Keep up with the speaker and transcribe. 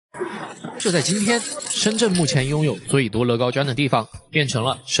就在今天，深圳目前拥有最多乐高砖的地方变成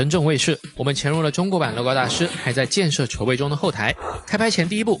了深圳卫视。我们潜入了中国版乐高大师还在建设筹备中的后台，开拍前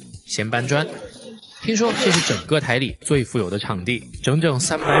第一步先搬砖。听说这是整个台里最富有的场地，整整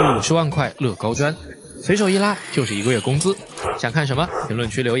350万块乐高砖，随手一拉就是1个月工资。想看什么？评论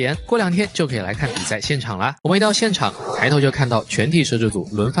区留言，过2天就可以来看比赛现场啦。我们一到现场，抬头就看到全体摄制组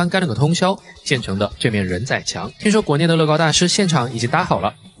轮番干了个通宵建成的这面人仔墙。听说国内的乐高大师现场已经搭好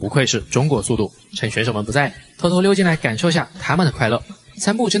了，不愧是中国速度。趁选手们不在，偷偷溜进来感受下他们的快乐。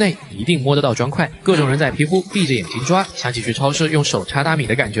3步之内一定摸得到砖块，各种人仔皮肤闭着眼睛抓，想起去超市用手插大米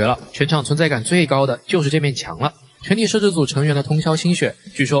的感觉了。全场存在感最高的就是这面墙了。全体摄制组成员的通宵心血，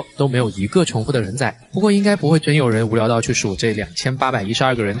据说都没有一个重复的人仔。不过应该不会真有人无聊到去数这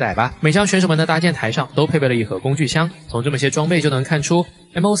2812个人仔吧？每张选手们的搭建台上都配备了一盒工具箱，从这么些装备就能看出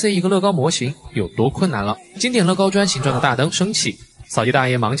MOC 一个乐高模型有多困难了。经典乐高砖形状的大灯升起，扫地大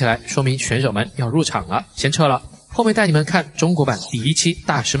爷忙起来，说明选手们要入场了。先撤了，后面带你们看中国版第1期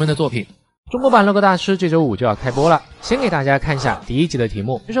大师们的作品。中国版乐高大师这周5就要开播了，先给大家看一下第1集的题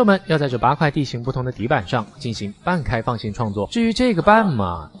目。选手们要在这8块地形不同的底板上进行半开放性创作。至于这个半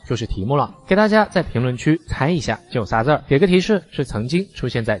嘛，就是题目了，给大家在评论区猜一下，就仨字儿。给个提示，是曾经出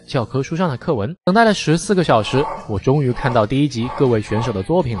现在教科书上的课文。等待了14个小时，我终于看到第1集各位选手的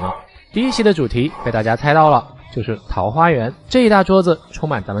作品了。第1期的主题被大家猜到了，就是桃花源。这一大桌子充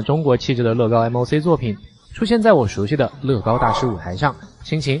满咱们中国气质的乐高 MOC 作品，出现在我熟悉的乐高大师舞台上，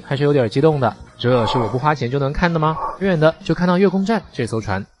心情还是有点激动的。这是我不花钱就能看的吗？远远的就看到月宫站这艘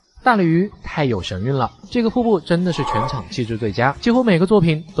船，大鲤鱼太有神韵了。这个瀑布真的是全场气质最佳，几乎每个作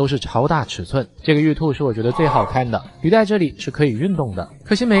品都是超大尺寸。这个玉兔是我觉得最好看的，鱼在这里是可以运动的，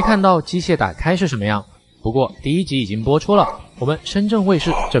可惜没看到机械打开是什么样。不过第1集已经播出了，我们深圳卫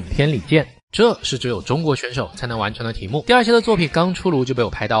视正片里见。这是只有中国选手才能完成的题目。第2期的作品刚出炉就被我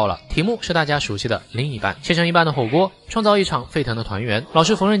拍到了，题目是大家熟悉的另一半，切成一半的火锅，创造一场沸腾的团圆。老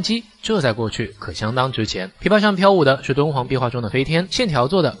式缝纫机，这在过去可相当值钱。琵琶上飘舞的是敦煌壁画中的飞天，线条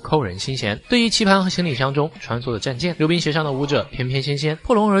做的扣人心弦。对于棋盘和行李箱中穿梭的战舰，溜冰鞋上的舞者翩翩仙仙，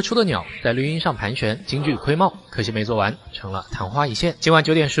破笼而出的鸟在绿荫上盘旋，京剧窥帽，可惜没做完，成了昙花一现。今晚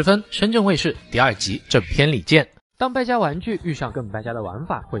9点10分，深圳卫视第2集正片里见。当败家玩具遇上更败家的玩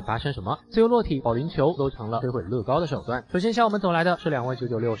法，会发生什么？自由落体、保龄球都成了摧毁乐高的手段。首先向我们走来的是2位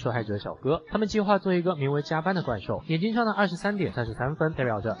996受害者小哥，他们计划做一个名为加班的怪兽，眼睛上的23点33分代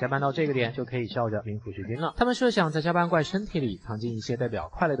表着加班到这个点就可以笑着领抚恤金了。他们设想在加班怪身体里藏进一些代表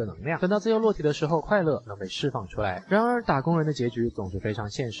快乐的能量，等到自由落体的时候，快乐能被释放出来。然而打工人的结局总是非常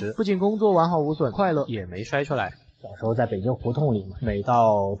现实，不仅工作完好无损，快乐也没摔出来。小时候在北京胡同里嘛，每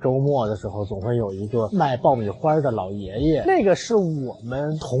到周末的时候，总会有一个卖爆米花的老爷爷，那个是我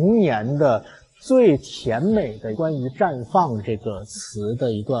们童年的最甜美的关于绽放这个词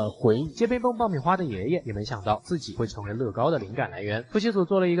的一段回忆。街边蹦爆米花的爷爷也没想到自己会成为乐高的灵感来源。夫妻组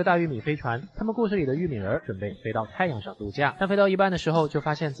做了一个大玉米飞船，他们故事里的玉米人准备飞到太阳上度假，但飞到一半的时候就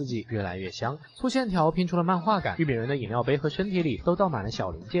发现自己越来越香，粗线条拼出了漫画感，玉米人的饮料杯和身体里都倒满了小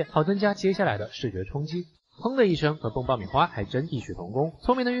零件，好增加接下来的视觉冲击。砰的一声，和蹦爆米花还真异曲同工。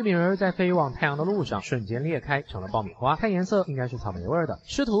聪明的玉米人在飞往太阳的路上瞬间裂开，成了爆米花。看颜色应该是草莓味的。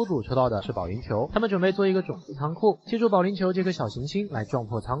师徒组抽到的是保龄球，他们准备做一个种子仓库，借助保龄球这颗小行星来撞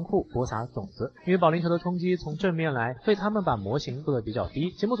破仓库，播撒种子。因为保龄球的冲击从正面来，所以他们把模型做得比较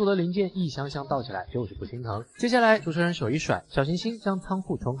低。节目组的零件一箱箱倒起来就是不心疼。接下来主持人手一甩，小行星将仓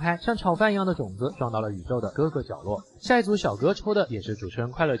库冲开，像炒饭一样的种子撞到了宇宙的各个角落。下一组小哥抽的也是主持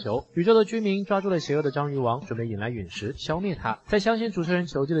人快乐球，宇宙的居民抓住了邪恶的章鱼王，准备引来陨石消灭它。在相信主持人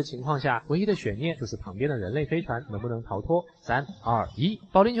球技的情况下，唯一的悬念就是旁边的人类飞船能不能逃脱。3、2、1，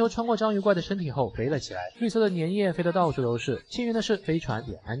保龄球穿过章鱼怪的身体后飞了起来，绿色的粘液飞得到处都是。幸运的是，飞船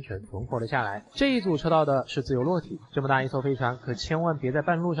也安全存活了下来。这一组抽到的是自由落体，这么大一艘飞船，可千万别在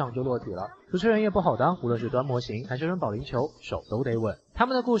半路上就落体了。主持人也不好当，无论是端模型还是扔保龄球，手都得稳。他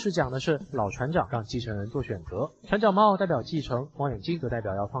们的故事讲的是老船长让继承人做选择，船长帽代表继承，望远镜则代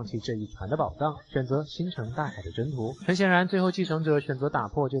表要放弃这一船的宝藏，选择星辰大海的征途。很显然，最后继承者选择打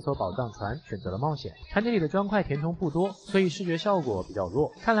破这艘宝藏船，选择了冒险。船体里的砖块填充不多，所以视觉效果比较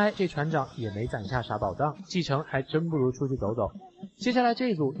弱。看来这船长也没攒下啥宝藏，继承还真不如出去走走。接下来这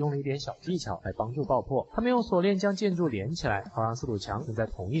一组用了一点小技巧来帮助爆破，他们用锁链将建筑连起来，好让4堵墙能在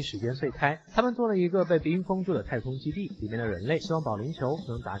同一时间碎开。他们做了一个被冰封住的太空基地，里面的人类希望保龄球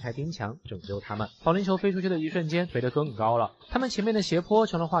能砸开冰墙拯救他们。保龄球飞出去的一瞬间飞得更高了，他们前面的斜坡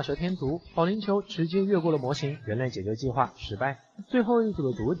成了画蛇添足，保龄球直接越过了模型，人类解救计划失败。最后一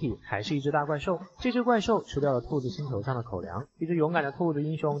组的主体还是一只大怪兽，这只怪兽吃掉了兔子星球上的口粮。一只勇敢的兔子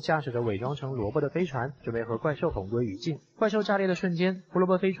英雄驾驶着伪装成萝卜的飞船，准备和怪兽同归于尽。怪兽炸裂的瞬间，胡萝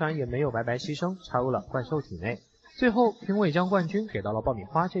卜飞船也没有白白牺牲，插入了怪兽体内。最后，评委将冠军给到了爆米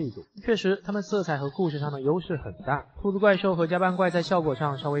花这一组。确实，他们色彩和故事上的优势很大。兔子怪兽和加班怪在效果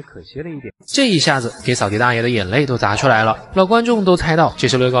上稍微可惜了一点。这一下子给扫地大爷的眼泪都砸出来了。老观众都猜到这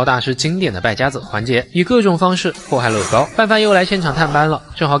是乐高大师经典的败家子环节，以各种方式祸害乐高。范范又来现场探班了，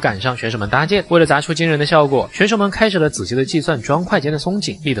正好赶上选手们搭建。为了砸出惊人的效果，选手们开始了仔细的计算砖块间的松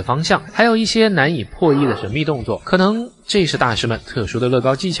紧力的方向，还有一些难以破译的神秘动作。可能这是大师们特殊的乐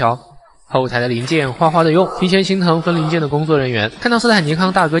高技巧。后台的零件哗哗的用，提前心疼分零件的工作人员看到斯坦尼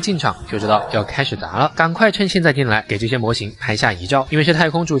康大哥进场，就知道要开始砸了，赶快趁现在进来给这些模型拍下遗照。因为是太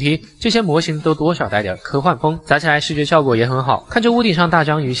空主题，这些模型都多少带点科幻风，砸起来视觉效果也很好。看着屋顶上大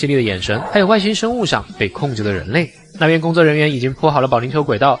章鱼犀利的眼神，还有外星生物上被控制的人类。那边工作人员已经铺好了保龄球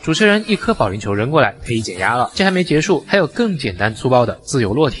轨道，主持人一颗保龄球扔过来，可以减压了。这还没结束，还有更简单粗暴的自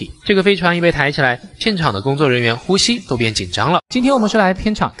由落体。这个飞船一被抬起来，现场的工作人员呼吸都变紧张了。今天我们是来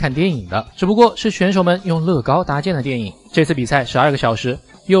片场看电影的，只不过是选手们用乐高搭建的电影。这次比赛12个小时，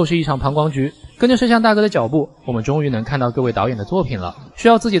又是一场膀胱局。跟着摄像大哥的脚步，我们终于能看到各位导演的作品了。需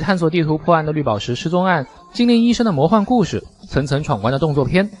要自己探索地图破案的绿宝石失踪案，精灵医生的魔幻故事，层层闯关的动作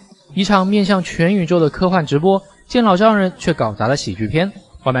片，一场面向全宇宙的科幻直播，见老丈人却搞砸了喜剧片，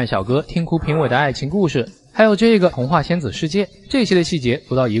外卖小哥听哭评委的爱情故事，还有这个童话仙子世界，这些的细节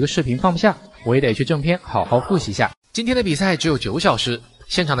多到一个视频放不下，我也得去正片好好复习下。今天的比赛只有9小时，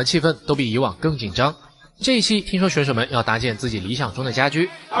现场的气氛都比以往更紧张。这一期听说选手们要搭建自己理想中的家居。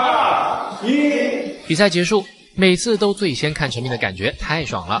2、1，比赛结束，每次都最先看成品的感觉太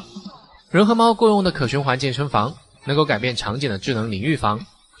爽了。人和猫共用的可循环健身房，能够改变场景的智能淋浴房，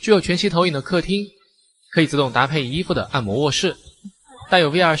具有全息投影的客厅，可以自动搭配衣服的按摩卧室，带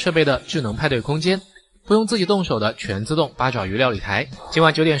有 VR 设备的智能派对空间，不用自己动手的全自动八爪鱼料理台。今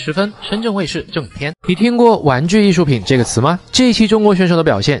晚9点10分，深圳卫视正片。你听过玩具艺术品这个词吗？这一期中国选手的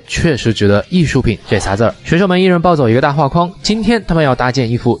表现确实值得艺术品这仨字儿。选手们一人抱走一个大画框，今天他们要搭建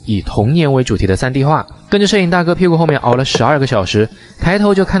一幅以童年为主题的 3D 画。跟着摄影大哥屁股后面熬了12个小时，抬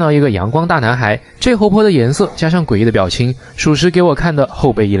头就看到一个阳光大男孩，这活泼的颜色加上诡异的表情，属实给我看的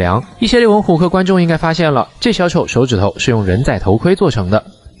后背一凉。一些猎文虎克观众应该发现了，这小丑手指头是用人仔头盔做成的。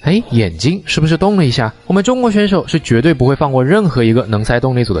眼睛是不是动了一下？我们中国选手是绝对不会放过任何一个能塞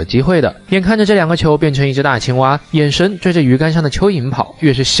动力组的机会的。眼看着这2个球变成一只大青蛙，眼神追着鱼竿上的蚯蚓跑，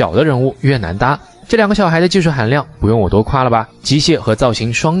越是小的人物越难搭。这2个小孩的技术含量不用我多夸了吧？机械和造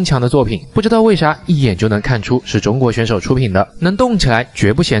型双强的作品，不知道为啥一眼就能看出是中国选手出品的。能动起来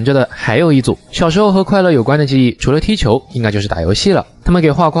绝不闲着的还有一组。小时候和快乐有关的记忆，除了踢球，应该就是打游戏了。他们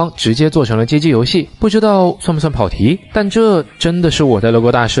给画框直接做成了街机游戏，不知道算不算跑题，但这真的是我在乐高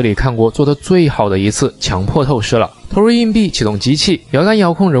大师里看过做的最好的一次强迫透视了。投入硬币，启动机器，摇杆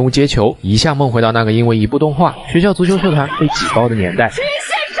遥控人物接球，一下梦回到那个因为一部动画学校足球社团被挤爆的年代。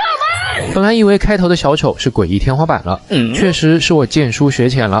本来以为开头的小丑是诡异天花板了，确实是我见书学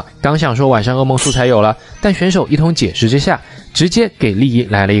浅了。刚想说晚上噩梦素材有了，但选手一通解释之下，直接给利益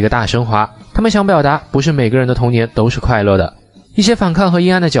来了一个大升华。他们想表达，不是每个人的童年都是快乐的，一些反抗和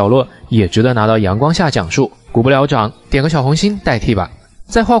阴暗的角落也值得拿到阳光下讲述。顾不了长，点个小红心代替吧。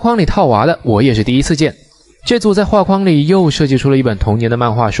在画框里套娃的我也是第一次见，这组在画框里又设计出了一本童年的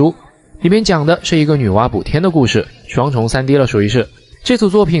漫画书，里面讲的是一个女娲补天的故事，双重 3D 了属于是。这组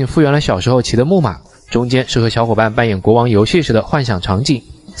作品复原了小时候骑的木马，中间是和小伙伴扮演国王游戏时的幻想场景，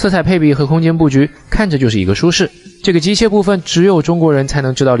色彩配比和空间布局看着就是一个舒适。这个机械部分只有中国人才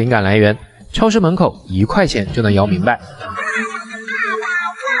能知道灵感来源，超市门口1块钱就能摇明白。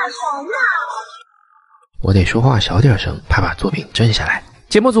我得说话小点声，怕把作品震下来。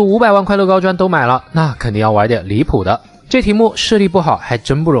节目组500万块乐高砖都买了，那肯定要玩点离谱的。这题目视力不好还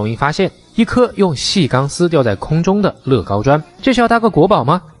真不容易发现，一颗用细钢丝吊在空中的乐高砖，这是要搭个国宝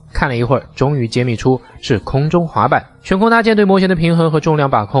吗？看了一会儿，终于揭秘出是空中滑板。悬空搭建对模型的平衡和重量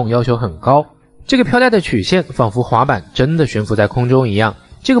把控要求很高，这个飘带的曲线仿佛滑板真的悬浮在空中一样。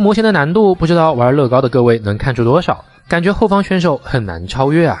这个模型的难度不知道玩乐高的各位能看出多少，感觉后方选手很难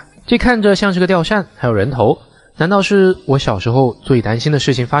超越啊。这看着像是个吊扇，还有人头，难道是我小时候最担心的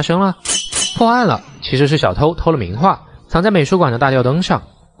事情发生了？破案了，其实是小偷偷了名画，藏在美术馆的大吊灯上。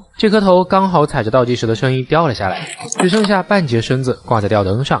这颗头刚好踩着倒计时的声音掉了下来，只剩下半截身子挂在吊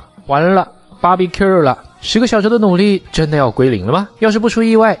灯上。完了 ，barbecue 了！10个小时的努力真的要归零了吗？要是不出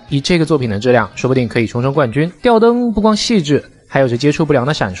意外，以这个作品的质量，说不定可以冲上冠军。吊灯不光细致，还有着接触不良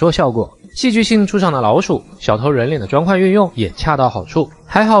的闪烁效果，戏剧性出场的老鼠、小偷人脸的砖块运用也恰到好处。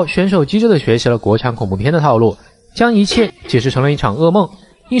还好选手机智地学习了国产恐怖片的套路，将一切解释成了一场噩梦，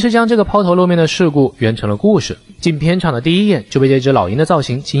硬是将这个抛头露面的事故圆成了故事。进片场的第一眼就被这只老鹰的造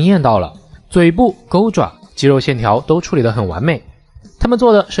型惊艳到了，嘴部、钩爪、肌肉线条都处理得很完美。他们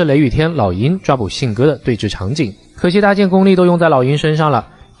做的是雷雨天老鹰抓捕信鸽的对峙场景，可惜搭建功力都用在老鹰身上了，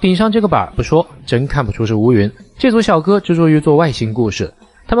顶上这个板不说，真看不出是乌云。这组小哥执着于做外星故事，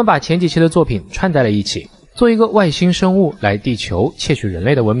他们把前几期的作品串在了一起，做一个外星生物来地球窃取人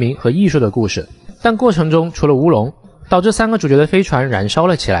类的文明和艺术的故事，但过程中出了乌龙，导致3个主角的飞船燃烧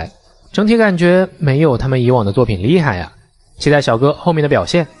了起来，整体感觉没有他们以往的作品厉害啊。期待小哥后面的表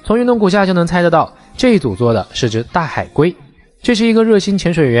现，从运动骨架就能猜得到，这一组做的是只大海龟，这是一个热心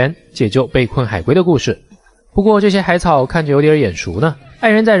潜水员解救被困海龟的故事。不过这些海草看着有点眼熟呢，爱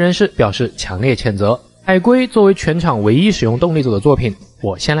人在人世表示强烈谴责。海龟作为全场唯一使用动力组的作品，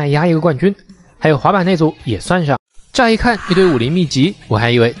我先来压一个冠军，还有滑板那组也算上。乍一看一堆武林秘籍，我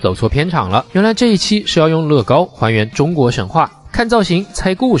还以为走错片场了，原来这一期是要用乐高还原中国神话，看造型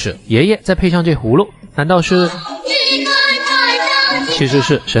猜故事，爷爷再配上这葫芦，难道是？其实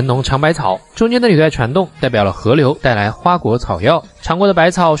是神农尝百草，中间的履带传动代表了河流带来花果草药，尝过的百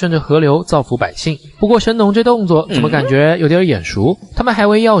草顺着河流造福百姓。不过神农这动作怎么感觉有点眼熟，他们还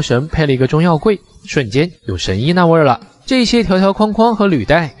为药神配了一个中药柜，瞬间有神医那味儿了。这些条条框框和履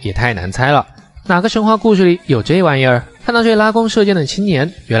带也太难猜了，哪个神话故事里有这玩意儿？看到这拉弓射箭的青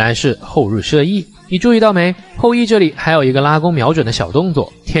年，原来是后日射翼。你注意到没？后羿这里还有一个拉弓瞄准的小动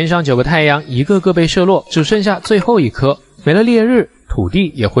作，天上9个太阳一个个被射落，只剩下最后一颗，没了烈日，土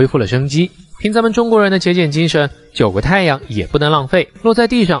地也恢复了生机。凭咱们中国人的节俭精神，9个太阳也不能浪费，落在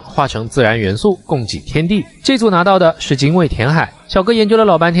地上化成自然元素，供给天地。这组拿到的是精卫填海，小哥研究了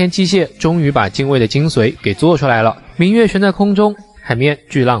老半天机械，终于把精卫的精髓给做出来了。明月悬在空中，海面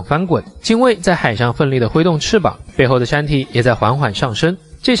巨浪翻滚，精卫在海上奋力地挥动翅膀，背后的山体也在缓缓上升。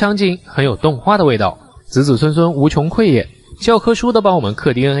这场景很有动画的味道，子子孙孙无穷匮也，教科书都帮我们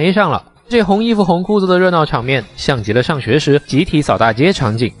刻 DNA 上了。这红衣服红裤子的热闹场面，像极了上学时集体扫大街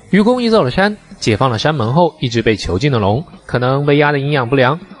场景。愚公移走了山，解放了山门后一直被囚禁的龙，可能被压得营养不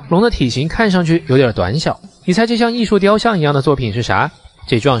良，龙的体型看上去有点短小。你猜这像艺术雕像一样的作品是啥？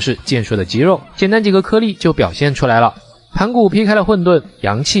这壮士健硕的肌肉，简单几个颗粒就表现出来了。盘古劈开了混沌，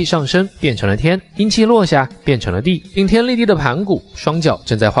阳气上升变成了天，阴气落下变成了地。顶天立地的盘古，双脚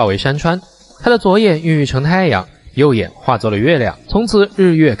正在化为山川，他的左眼孕育成太阳，右眼化作了月亮，从此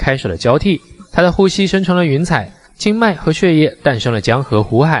日月开始了交替。他的呼吸生成了云彩，经脉和血液诞生了江河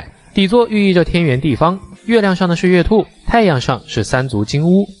湖海，底座寓意着天圆地方。月亮上的是月兔，太阳上是3足金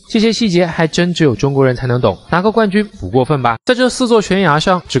乌，这些细节还真只有中国人才能懂，拿个冠军不过分吧？在这4座悬崖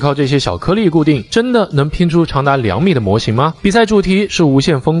上，只靠这些小颗粒固定，真的能拼出长达2米的模型吗？比赛主题是无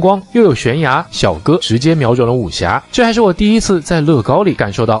限风光，又有悬崖，小哥直接瞄准了武侠，这还是我第一次在乐高里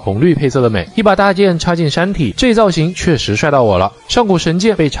感受到红绿配色的美。一把大剑插进山体，这造型确实帅到我了。上古神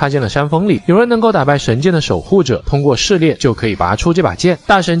剑被插进了山峰里，有人能够打败神剑的守护者，通过试炼就可以拔出这把剑，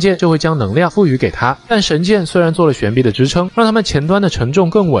大神剑就会将能量赋予给他。但神剑虽然做了悬臂的支撑，让他们前端的承重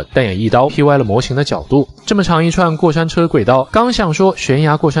更稳，但也一刀劈歪了模型的角度。这么长一串过山车轨道，刚想说悬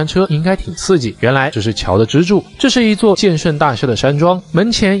崖过山车应该挺刺激，原来只是桥的支柱。这是一座剑圣大师的山庄，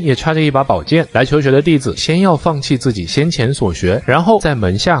门前也插着一把宝剑。来求学的弟子先要放弃自己先前所学，然后在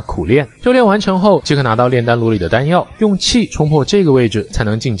门下苦练。修炼完成后，即可拿到炼丹炉里的丹药，用气冲破这个位置才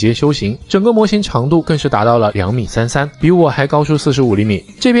能进阶修行。整个模型长度更是达到了2.33米，比我还高出45厘米。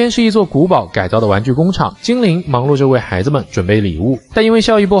这边是一座古堡改造的玩具工厂，精灵忙碌着为孩子们准备礼物，但因为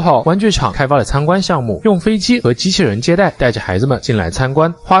效益不好，玩具厂开发了参观项目，用飞机和机器人接待，带着孩子们进来参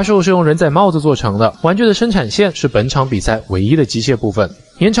观。花束是用人仔帽子做成的，玩具的生产线是本场比赛唯一的机械部分。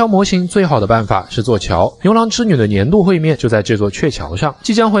延长模型最好的办法是做桥，牛郎织女的年度会面就在这座鹊桥上。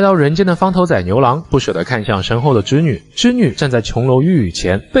即将回到人间的方头仔牛郎不舍得看向身后的织女，织女站在琼楼玉宇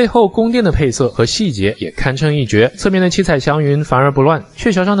前，背后宫殿的配色和细节也堪称一绝，侧面的七彩祥云繁而不乱，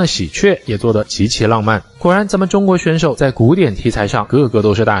鹊桥上的喜鹊也做得极其浪漫。果然咱们中国选手在古典题材上个个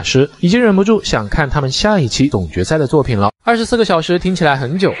都是大师，已经忍不住想看他们下一期总决赛的作品了。24个小时听起来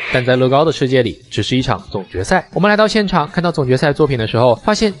很久，但在乐高的世界里只是一场总决赛。我们来到现场看到总决赛作品的时候，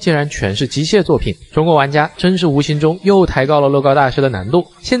发现竟然全是机械作品，中国玩家真是无形中又抬高了乐高大师的难度。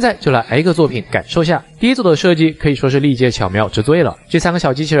现在就来挨个作品感受下。第一组的设计可以说是历届巧妙之最了，这3个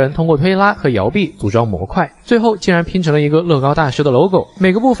小机器人通过推拉和摇臂组装模块，最后竟然拼成了一个乐高大师的 logo，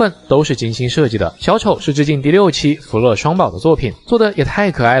 每个部分都是精心设计的。小丑是是致敬第6期福乐双宝的作品，做的也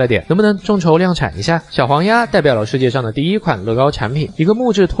太可爱了点，能不能众筹量产一下？小黄鸭代表了世界上的第一款乐高产品，一个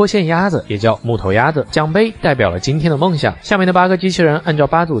木质脱线鸭子，也叫木头鸭子。奖杯代表了今天的梦想。下面的8个机器人按照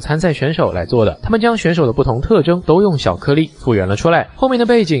8组参赛选手来做的，他们将选手的不同特征都用小颗粒复原了出来。后面的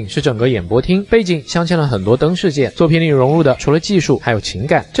背景是整个演播厅，背景镶嵌了很多灯饰件，作品里融入的除了技术还有情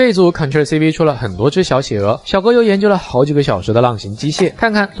感。这一组 Ctrl+CV 出了很多只小企鹅，小哥又研究了好几个小时的浪形机械，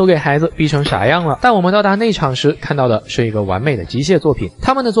看看都给孩子逼成啥样了。但我们到达内场时看到的是一个完美的机械作品，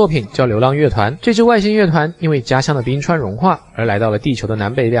他们的作品叫流浪乐团。这支外星乐团因为家乡的冰川融化而来到了地球的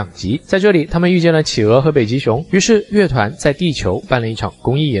南北两极，在这里他们遇见了企鹅和北极熊，于是乐团在地球办了一场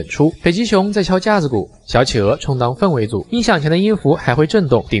公益演出。北极熊在敲架子鼓，小企鹅充当氛围组，音响前的音符还会震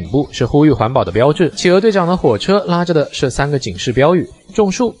动，顶部是呼吁环保的标志。企鹅队长的火车拉着的是3个警示标语：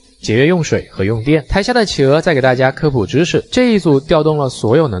种树、节约用水和用电。台下的企鹅在给大家科普知识。这一组调动了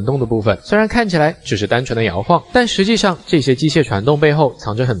所有能动的部分，虽然看起来只是单纯的摇晃，但实际上这些机械传动背后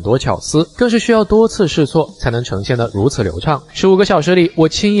藏着很多巧思，更是需要多次试错才能呈现得如此流畅。15个小时里，我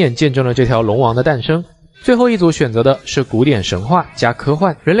亲眼见证了这条龙王的诞生。最后一组选择的是古典神话加科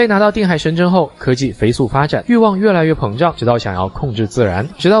幻。人类拿到定海神针后，科技飞速发展，欲望越来越膨胀，直到想要控制自然，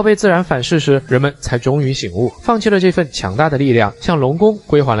直到被自然反噬时，人们才终于醒悟，放弃了这份强大的力量，向龙宫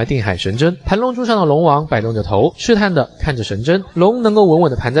归还了定海神针。盘龙柱上的龙王摆动着头，试探地看着神针，龙能够稳稳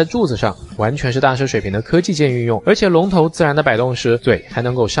地盘在柱子上，完全是大师水平的科技键运用。而且龙头自然的摆动时，嘴还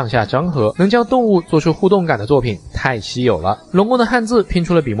能够上下张合，能将动物做出互动感的作品太稀有了。龙宫的汉字拼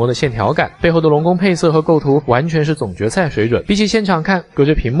出了笔墨的线条感，背后的龙宫配色和构图完全是总决赛水准，比起现场看，隔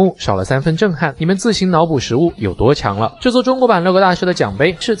着屏幕少了3分震撼，你们自行脑补实物有多强了。制作中国版乐高大师的奖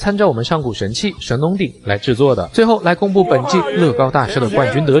杯是参照我们上古神器神农鼎来制作的。最后来公布本季乐高大师的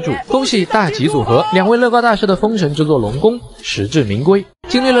冠军得主，恭喜大吉组合，2位乐高大师的封神之作龙宫实至名归。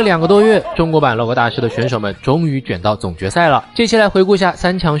经历了2个多月，中国版乐高大师的选手们终于卷到总决赛了。这期来回顾下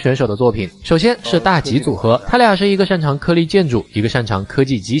3强选手的作品。首先是大吉组合，他俩是一个擅长颗粒建筑，一个擅长科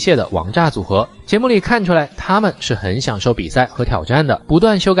技机械的王炸组合。节目里看出来他们是很享受比赛和挑战的，不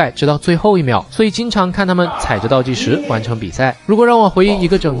断修改直到最后1秒，所以经常看他们踩着倒计时完成比赛。如果让我回忆一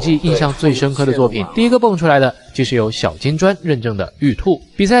个整季印象最深刻的作品，第一个蹦出来的就是有小金砖认证的玉兔。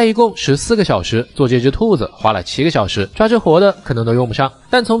比赛一共14个小时，做这只兔子花了7个小时，抓只活的可能都用不上，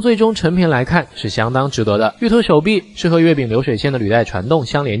但从最终成品来看是相当值得的。玉兔手臂是和月饼流水线的履带传动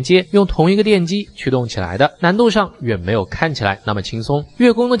相连接，用同一个电机驱动起来的，难度上远没有看起来那么轻松。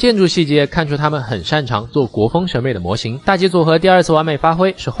月宫的建筑细节看出他们很擅长做国风审美的模型。大吉组合第2次完美发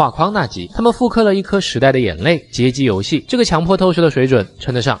挥是画框那集，他们复刻了一颗时代的眼泪街机游戏，这个强迫透视的水准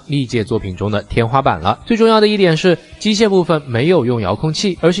称得上历届作品中的天花板了。最重要的一点是机械部分没有用遥控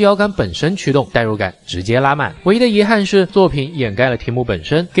器，而是摇杆本身驱动，代入感直接拉满。唯一的遗憾是作品掩盖了题目本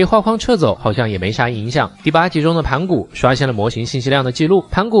身，给画框撤走好像也没啥影响。第8集中的盘古刷新了模型信息量的记录，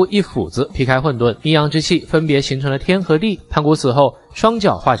盘古一斧子劈开混沌，阴阳之气分别形成了天和地。盘古死后，双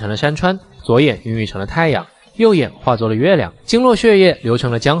脚化成了山川，左眼孕育成了太阳，右眼化作了月亮，经络血液流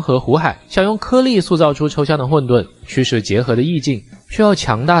成了江河湖海。想用颗粒塑造出抽象的混沌，虚实结合的意境，需要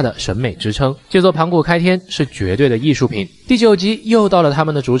强大的审美支撑。这座盘古开天是绝对的艺术品。第9集又到了他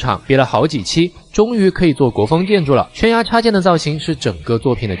们的主场，憋了好几期，终于可以做国风建筑了。悬崖插件的造型是整个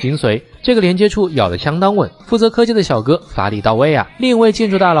作品的精髓，这个连接处咬得相当稳，负责科技的小哥发力到位啊。另一位建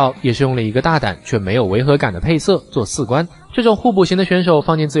筑大佬也是用了一个大胆却没有违和感的配色做4关。这种互补型的选手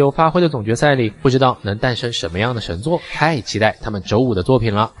放进自由发挥的总决赛里，不知道能诞生什么样的神作，太期待他们周5的作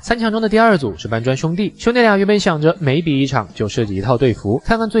品了。3强中的第2组是搬砖兄弟，兄弟俩原本想着每比一场就设计一套队服，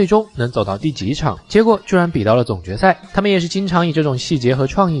看看最终能走到第几场，结果居然比到了总决赛。他们也是经常以这种细节和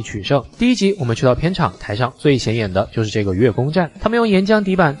创意取胜。第1集我们去到片场，台上最显眼的就是这个月宫站，他们用岩浆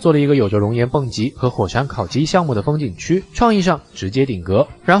底板做了一个有着熔岩蹦极和火山烤鸡项目的风景区，创意上直接顶格。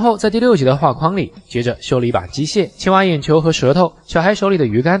然后在第6集的画框里，接着修了一把机械，青蛙眼球和舌头，小孩手里的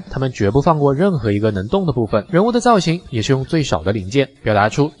鱼竿，他们绝不放过任何一个能动的部分。人物的造型也是用最少的零件表达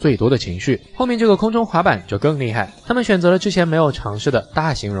出最多的情绪。后面这个空中滑板就更厉害，他们选择了之前没有尝试的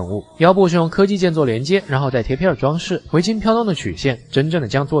大型人物，腰部是用科技件做连接，然后再贴片装饰，围巾飘动的曲线真正的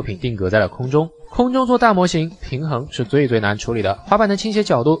将作品定格在了空中。空中做大模型，平衡是最难处理的，滑板的倾斜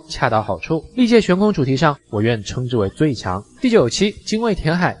角度恰到好处。历届悬空主题上，我愿称之为最强。第9期精卫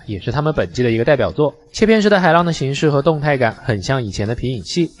填海也是他们本季的一个代表作，切片式的海浪的形式和动态感很像以前的皮影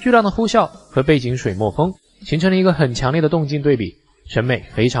戏，巨浪的呼啸和背景水墨风形成了一个很强烈的动静对比，审美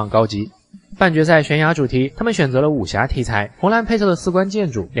非常高级。半决赛悬崖主题，他们选择了武侠题材，红蓝配色的4关建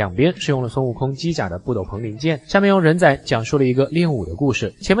筑，两边是用了孙悟空机甲的不斗篷零件，下面用人仔讲述了一个练武的故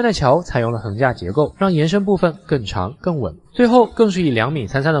事，前面的桥采用了横架结构，让延伸部分更长更稳。最后更是以2.33米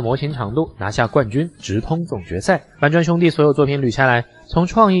的模型长度拿下冠军，直通总决赛。搬砖兄弟所有作品捋下来，从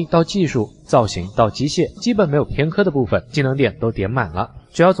创意到技术、造型到机械，基本没有偏科的部分，技能点都点满了。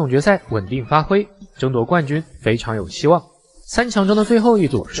只要总决赛稳定发挥，争夺冠军非常有希望。3强中的最后一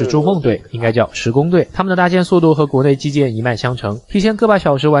组是筑梦队，应该叫施工队，他们的搭建速度和国内基建一脉相承，提前个把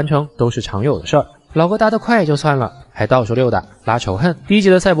小时完成都是常有的事儿。老哥搭得快就算了，还倒数6打拉仇恨。第1集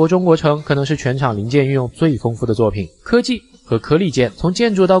的赛博中国城可能是全场零件运用最丰富的作品，科技和颗粒件从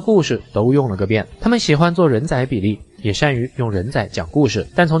建筑到故事都用了个遍。他们喜欢做人仔比例，也善于用人仔讲故事，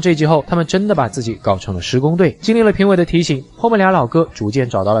但从这集后他们真的把自己搞成了施工队。经历了评委的提醒，后面俩老哥逐渐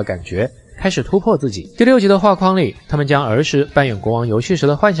找到了感觉，开始突破自己。第6集的画框里，他们将儿时扮演国王游戏时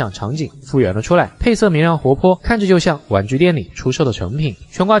的幻想场景复原了出来，配色明亮活泼，看着就像玩具店里出售的成品。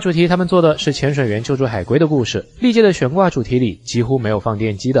悬挂主题他们做的是潜水员救助海龟的故事，历届的悬挂主题里几乎没有放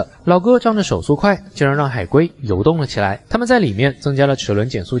电机的，老哥仗着手速快，竟然让海龟游动了起来。他们在里面增加了齿轮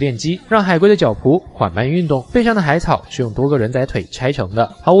减速电机，让海龟的脚蹼缓慢运动，背上的海草是用多个人仔腿拆成的，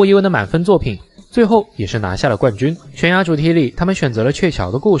毫无疑问的满分作品。最后也是拿下了冠军。悬崖主题里，他们选择了鹊桥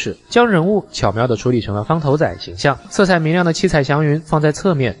的故事，将人物巧妙地处理成了方头仔形象，色彩明亮的七彩祥云放在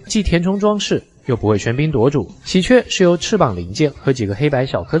侧面，既填充装饰，又不会喧宾夺主。喜鹊是由翅膀零件和几个黑白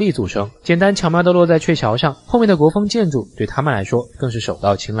小颗粒组成，简单巧妙地落在鹊桥上，后面的国风建筑对他们来说更是手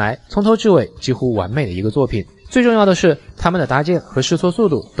到擒来，从头至尾几乎完美的一个作品。最重要的是，他们的搭建和试错速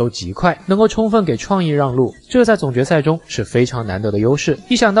度都极快，能够充分给创意让路，这在总决赛中是非常难得的优势。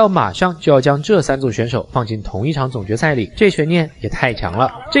一想到马上就要将这3组选手放进同一场总决赛里，这悬念也太强了。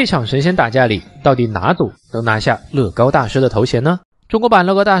这场神仙打架里，到底哪组能拿下乐高大师的头衔呢？中国版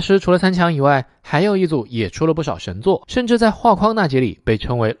乐高大师除了3强以外，还有一组也出了不少神作，甚至在画框那节里被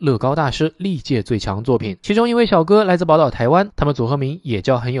称为乐高大师历届最强作品。其中一位小哥来自宝岛台湾，他们组合名也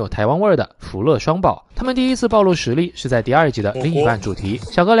叫很有台湾味儿的福乐双宝。他们第一次暴露实力是在第2集的另一半主题，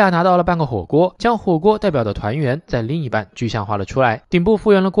小哥俩拿到了半个火锅，将火锅代表的团圆在另一半具象化了出来，顶部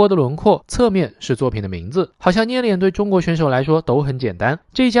复原了锅的轮廓，侧面是作品的名字，好像捏脸对中国选手来说都很简单。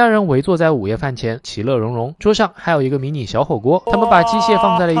这一家人围坐在午夜饭前，其乐融融，桌上还有一个迷你小火锅，他们把机械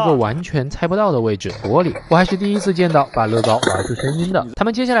放在了一个完全猜不到的位置，锅里。我还是第一次见到把乐高玩出声音的。他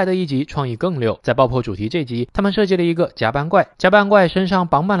们接下来的一集创意更溜，在爆破主题这集，他们设计了一个加班怪，加班怪身上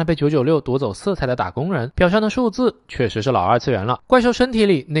绑满了被996夺走色彩的打工人，表上的数字确实是老2次元了。怪兽身体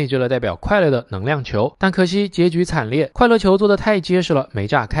里内置了代表快乐的能量球，但可惜结局惨烈，快乐球做的太结实了，没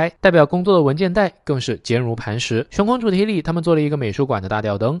炸开，代表工作的文件袋更是坚如磐石。悬空主题里，他们做了一个美术馆的大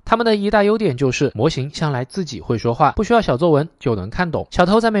吊灯，他们的一大优点就是模型向来自己会说话，不需要小作文就能看懂。小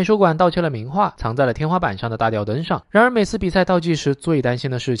头在美术馆盗窃了名画，藏在了天花板上的大吊灯上。然而每次比赛倒计时，最担心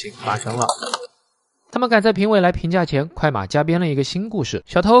的事情发生了。他们赶在评委来评价前快马加鞭了一个新故事。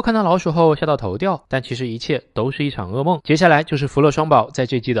小偷看到老鼠后吓到头掉，但其实一切都是一场噩梦。接下来就是福乐双宝在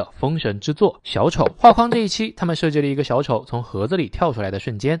这季的封神之作小丑。画框这一期，他们设计了一个小丑从盒子里跳出来的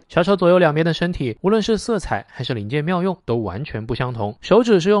瞬间，小丑左右两边的身体，无论是色彩还是零件妙用，都完全不相同。手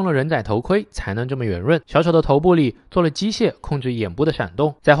指是用了人仔头盔才能这么圆润，小丑的头部里做了机械控制眼部的闪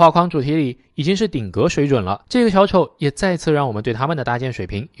动，在画框主题里已经是顶格水准了。这个小丑也再次让我们对他们的搭建水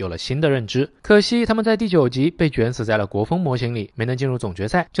平有了新的认知。可惜他们在第9集被卷死在了国风模型里，没能进入总决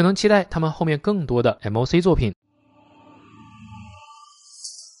赛，只能期待他们后面更多的 MOC 作品。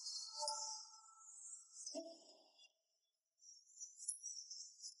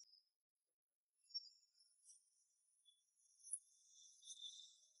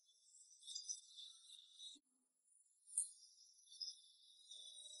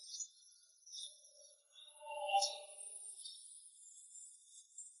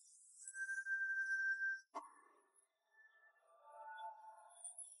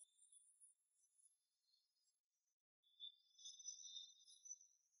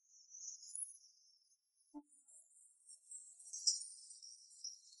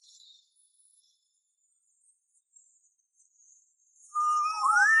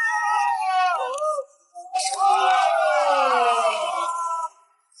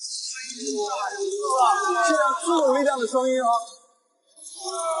这样最有力量的声音啊！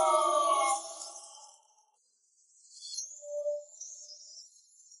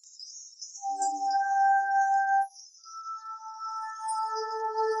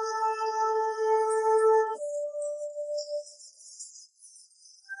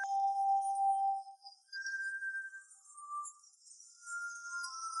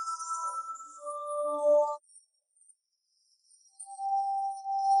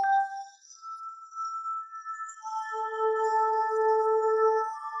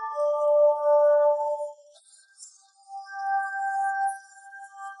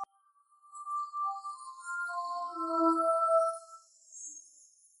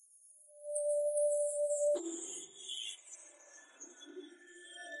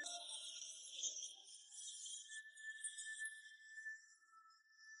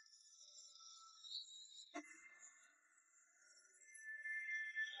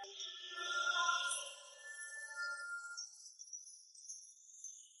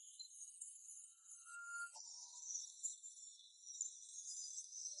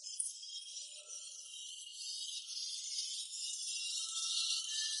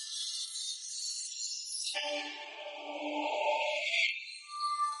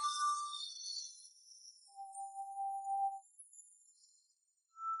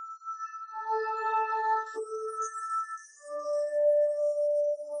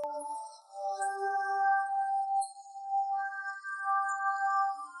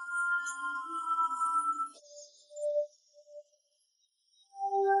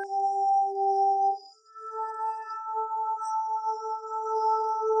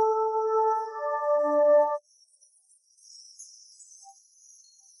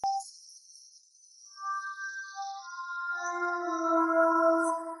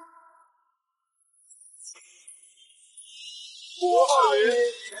 5号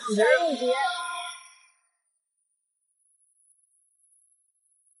云，前一节。